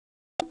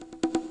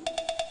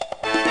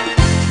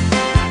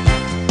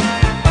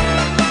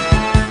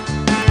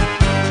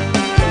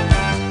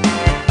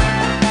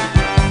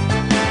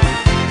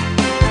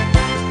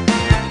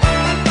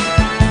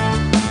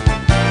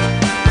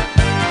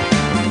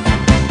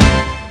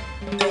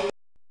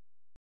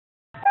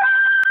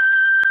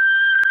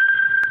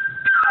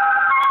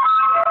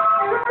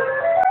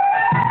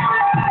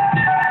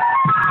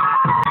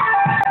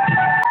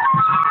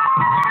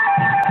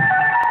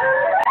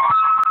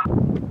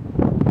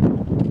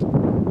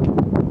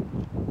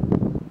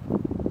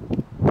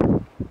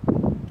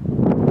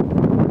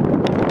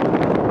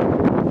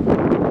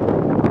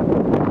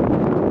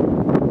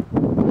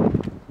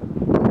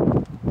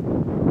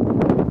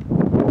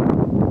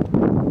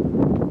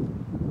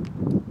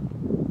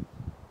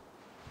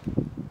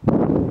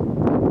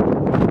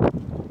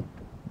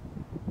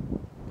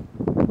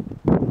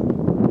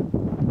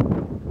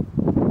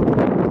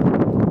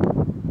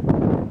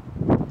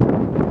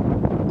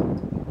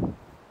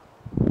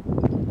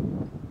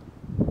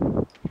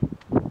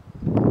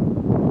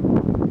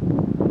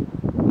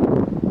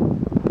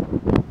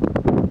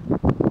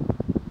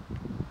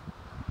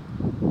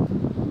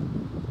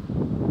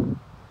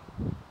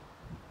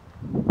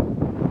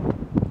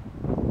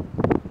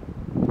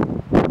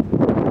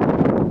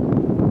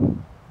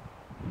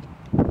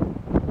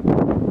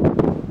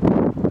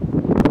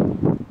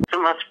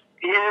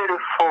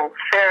beautiful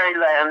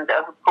fairyland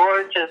of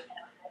gorgeous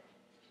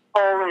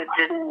foliage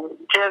and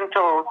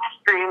gentle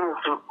streams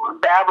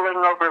babbling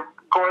over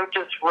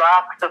gorgeous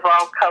rocks of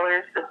all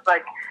colors. It's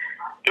like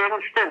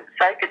instant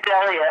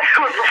psychedelia.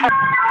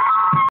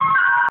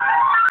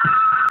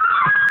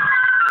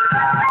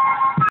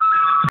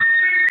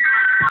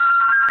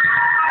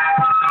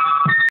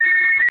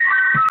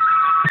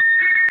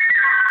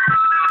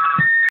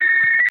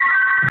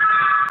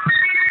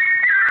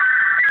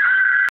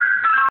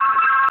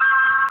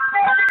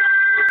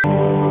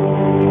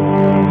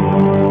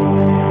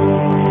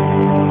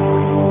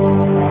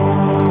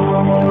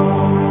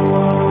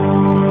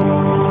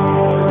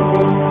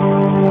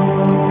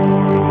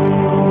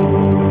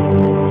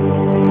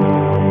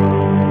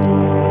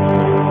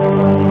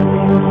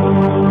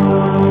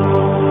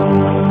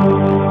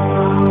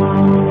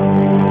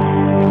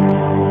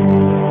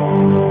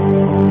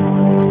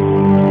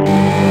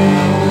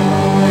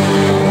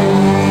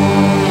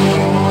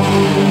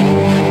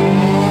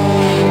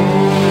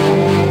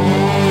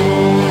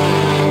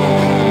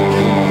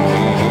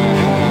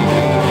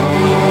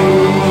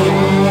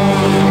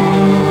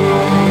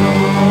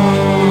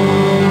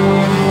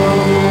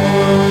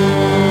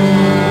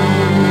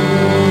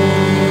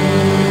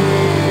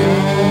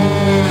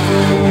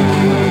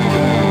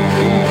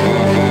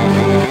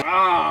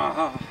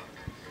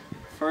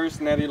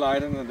 First netty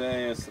light in the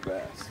day is the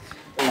best.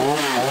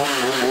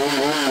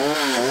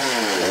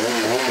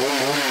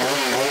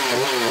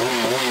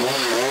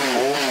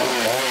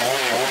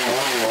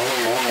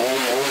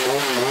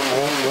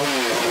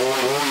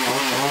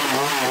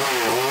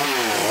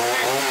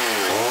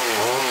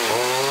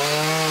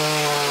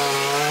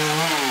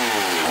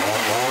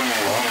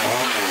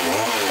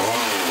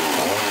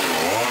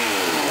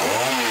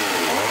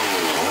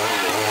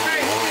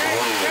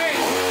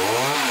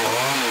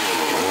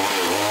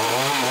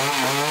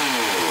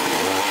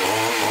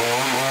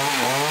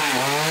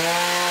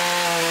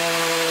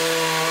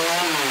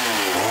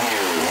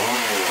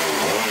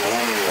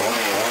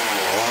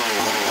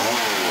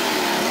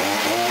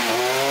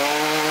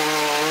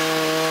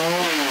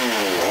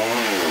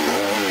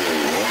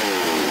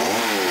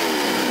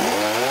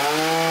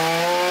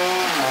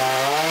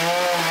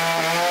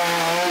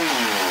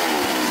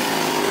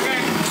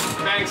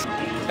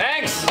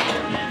 Thanks!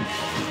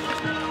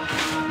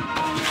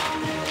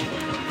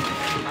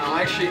 I'll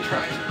actually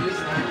try to use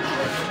that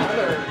for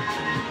other.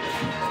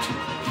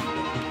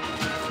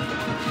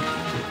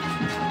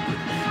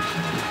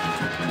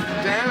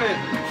 Damn it!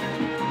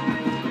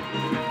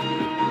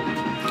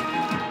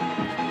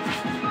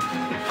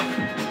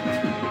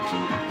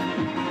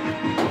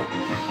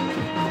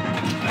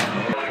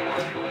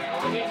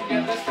 We need to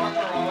get this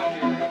fucker on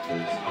here.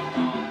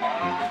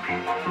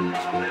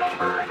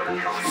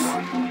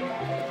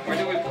 Where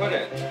do we put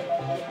it?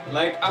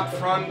 Like up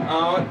front,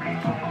 out,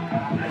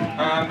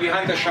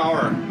 behind the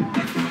shower.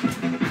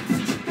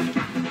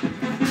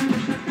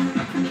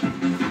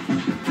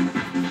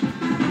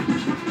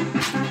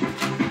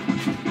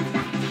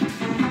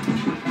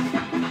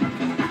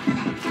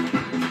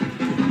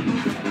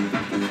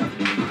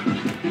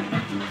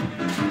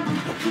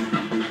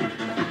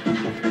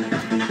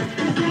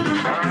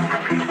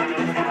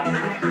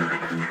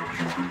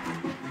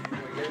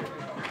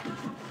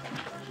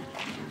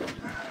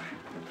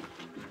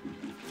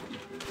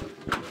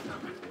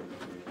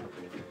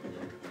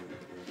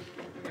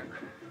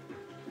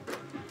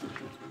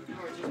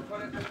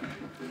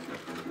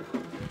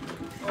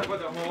 Over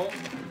the hole,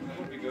 that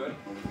would be good.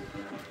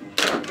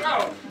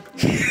 No!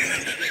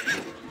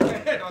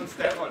 Don't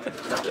step on it.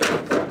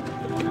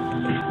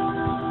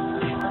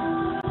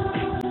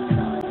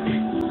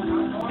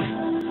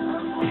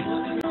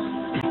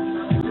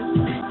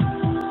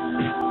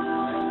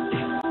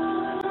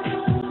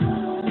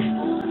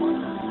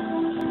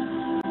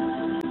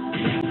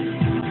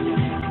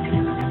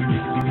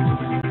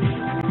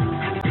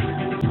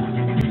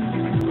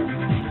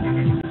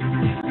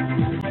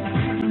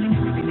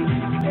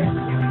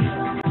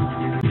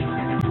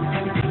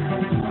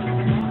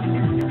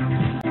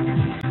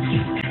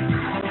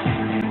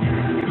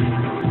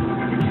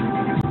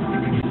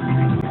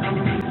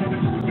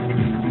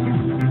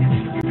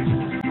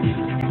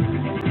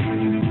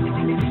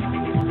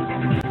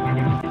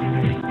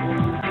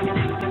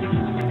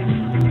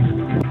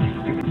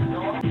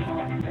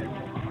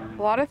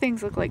 A lot of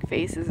things look like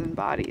faces and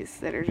bodies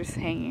that are just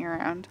hanging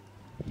around.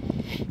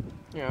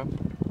 Yeah.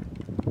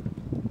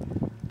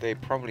 They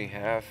probably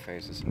have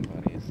faces and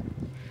bodies.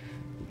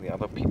 The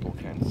other people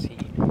can't see.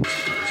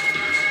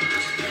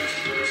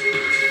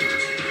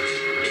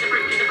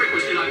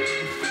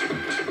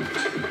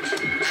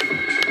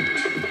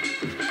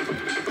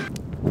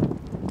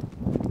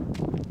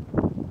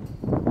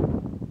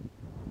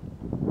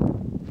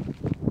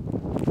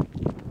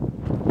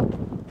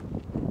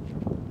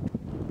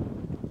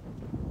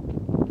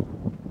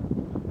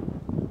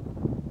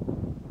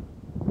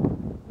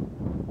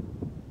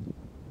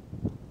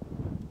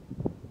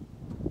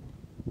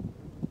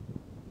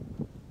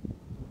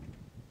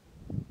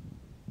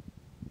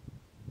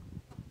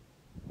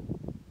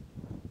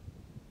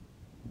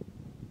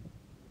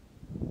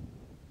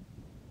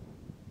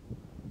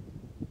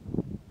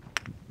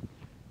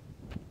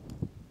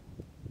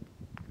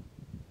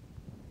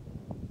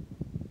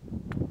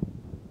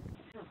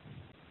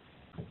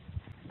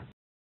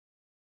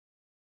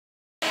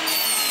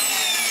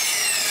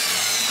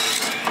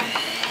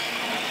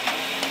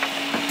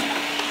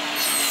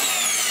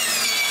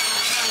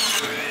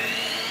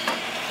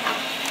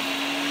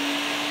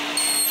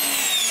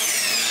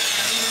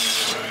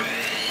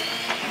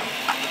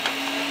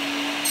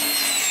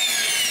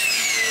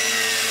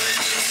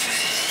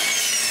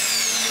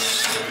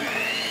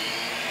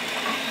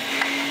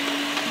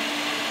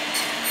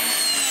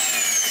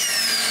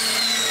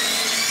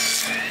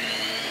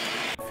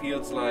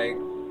 feels like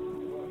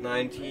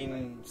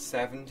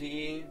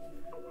 1970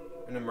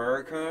 in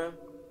America,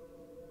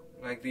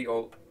 like the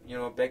old, you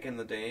know, back in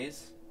the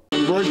days.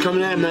 Blood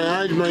coming out of my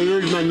eyes, my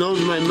ears, my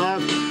nose, my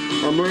mouth.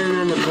 I'm laying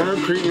on the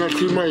concrete and I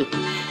see my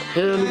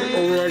hand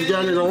over like that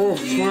and I go, oh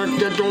fuck,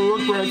 that don't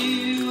look right.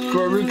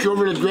 So I reach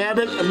over to grab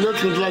it and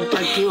this was like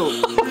that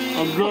too.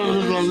 I'm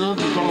grabbing it like this,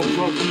 it's all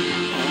fucked.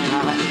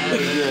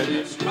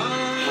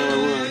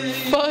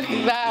 Fuck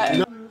that.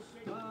 No.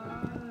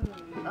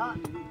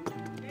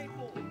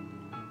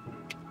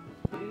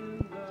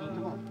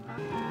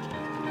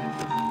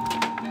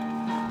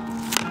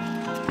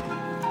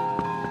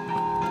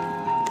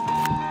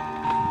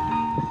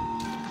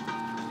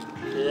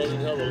 I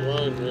didn't have a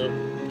line, man.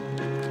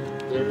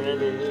 They're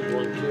underneath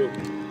one too.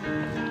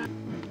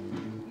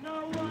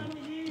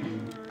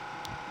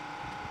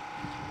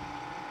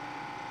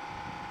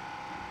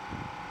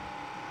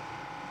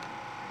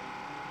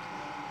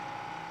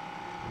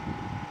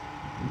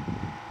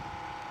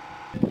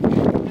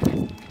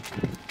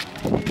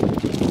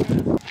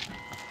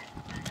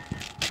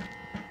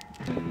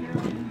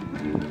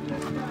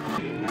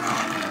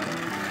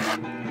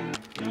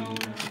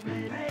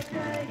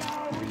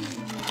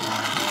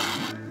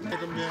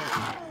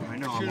 I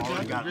know,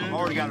 I've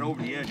already got it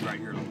over the edge right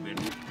here a little bit.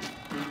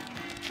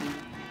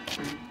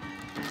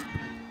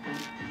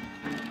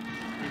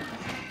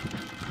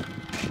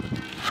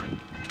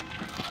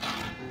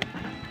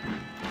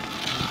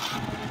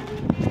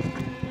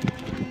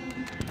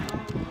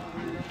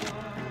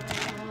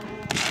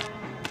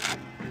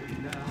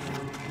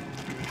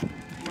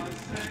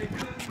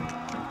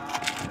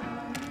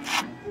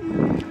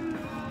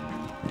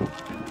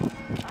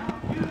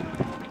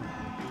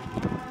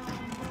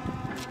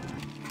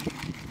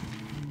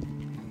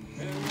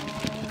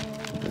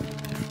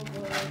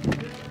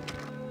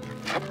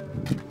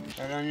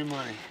 Right on your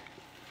money.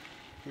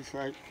 Just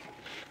like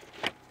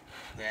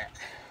that.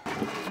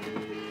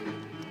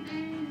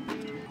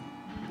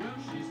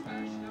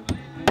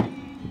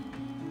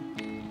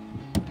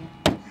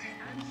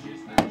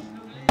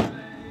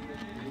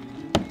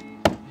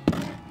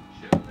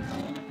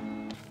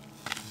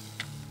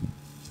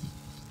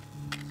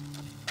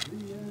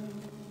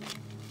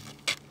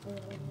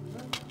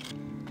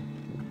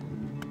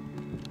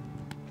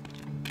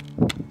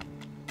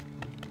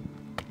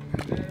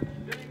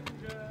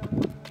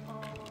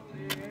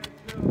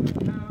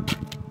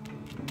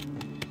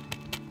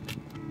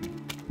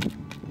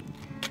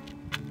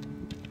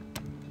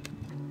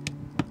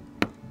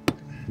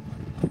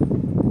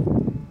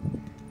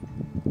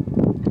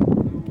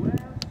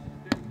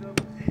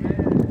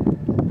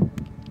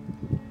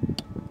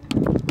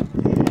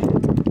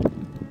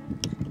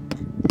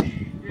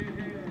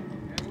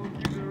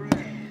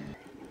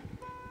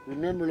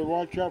 Remember to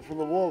watch out for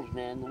the wolves,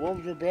 man. The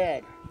wolves are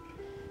bad.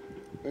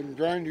 They can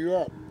grind you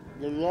up.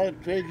 There's a lot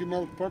of crazy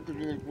motherfuckers in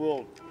this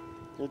world.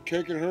 They'll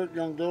take and hurt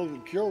young girls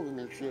and kill them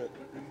and shit.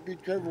 Be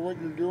careful what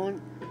you're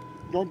doing.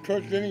 Don't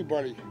trust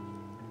anybody.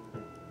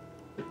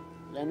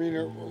 I mean,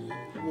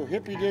 the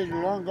hippie days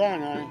are long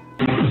gone, honey.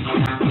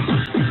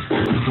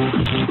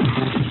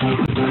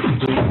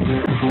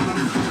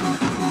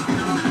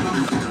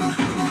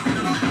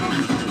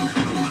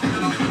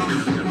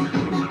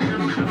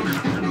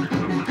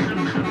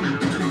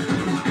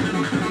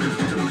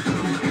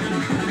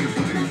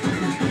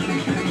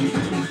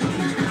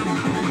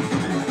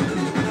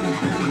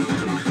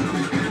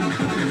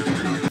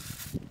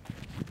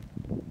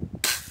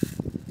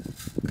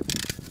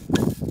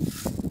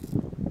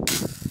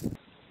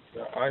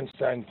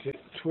 Einstein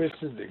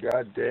twisted the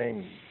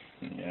goddamn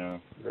the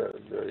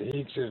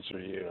heat sensor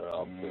unit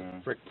off the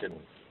frickin'.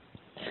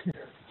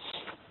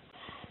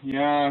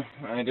 Yeah,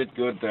 I did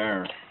good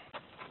there.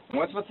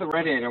 What's with the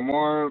radiator?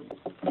 More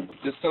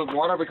distilled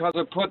water because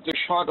I put the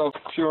shot of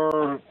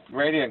pure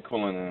radiant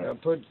coolant in it. I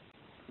put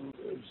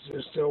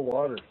it's still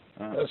water.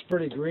 That's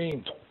pretty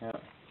green. Yeah.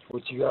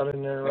 What you got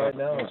in there right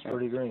now is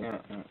pretty green. I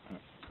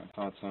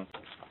thought so.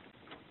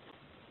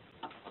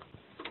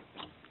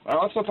 I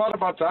also thought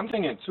about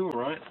dumping it too,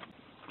 right?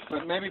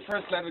 But maybe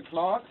first let it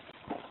clog?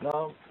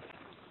 No,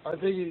 I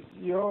think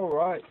you're all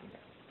right.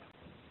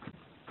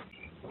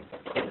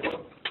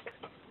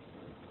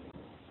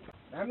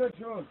 I'm not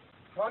sure.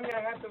 Tonya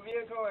had the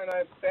vehicle and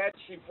I bet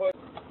she put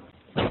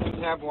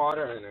tap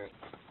water in it.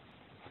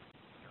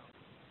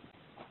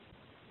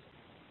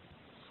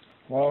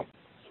 Well,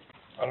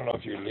 I don't know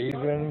if you're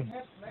leaving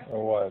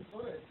or what.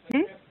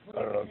 I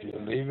don't know if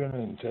you're leaving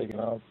and taking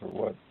off or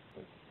what.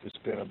 It's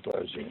been a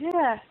pleasure.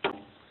 Yeah.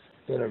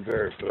 Been a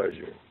very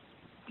pleasure.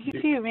 You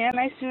too, man.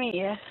 Nice to meet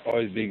you.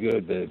 Always be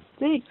good, babe.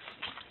 Thanks.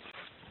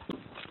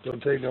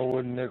 Don't take no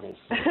wooden nickels.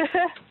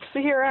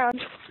 See you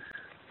around.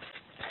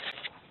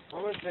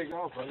 I'm gonna take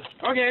off, buddy.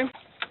 Okay.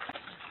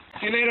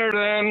 See you later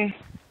then.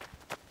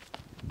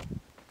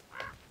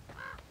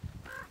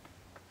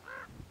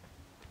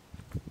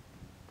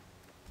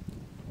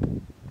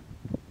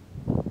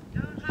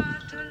 Don't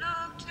have to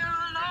look too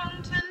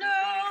long to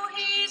know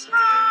he's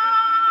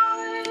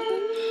mine.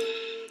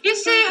 You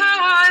see how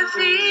I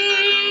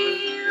feel.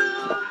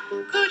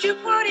 Could you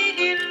put it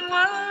in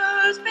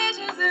words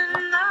better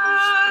than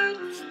that.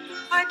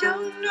 I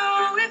don't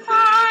know if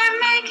I'm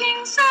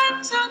making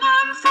sense or not.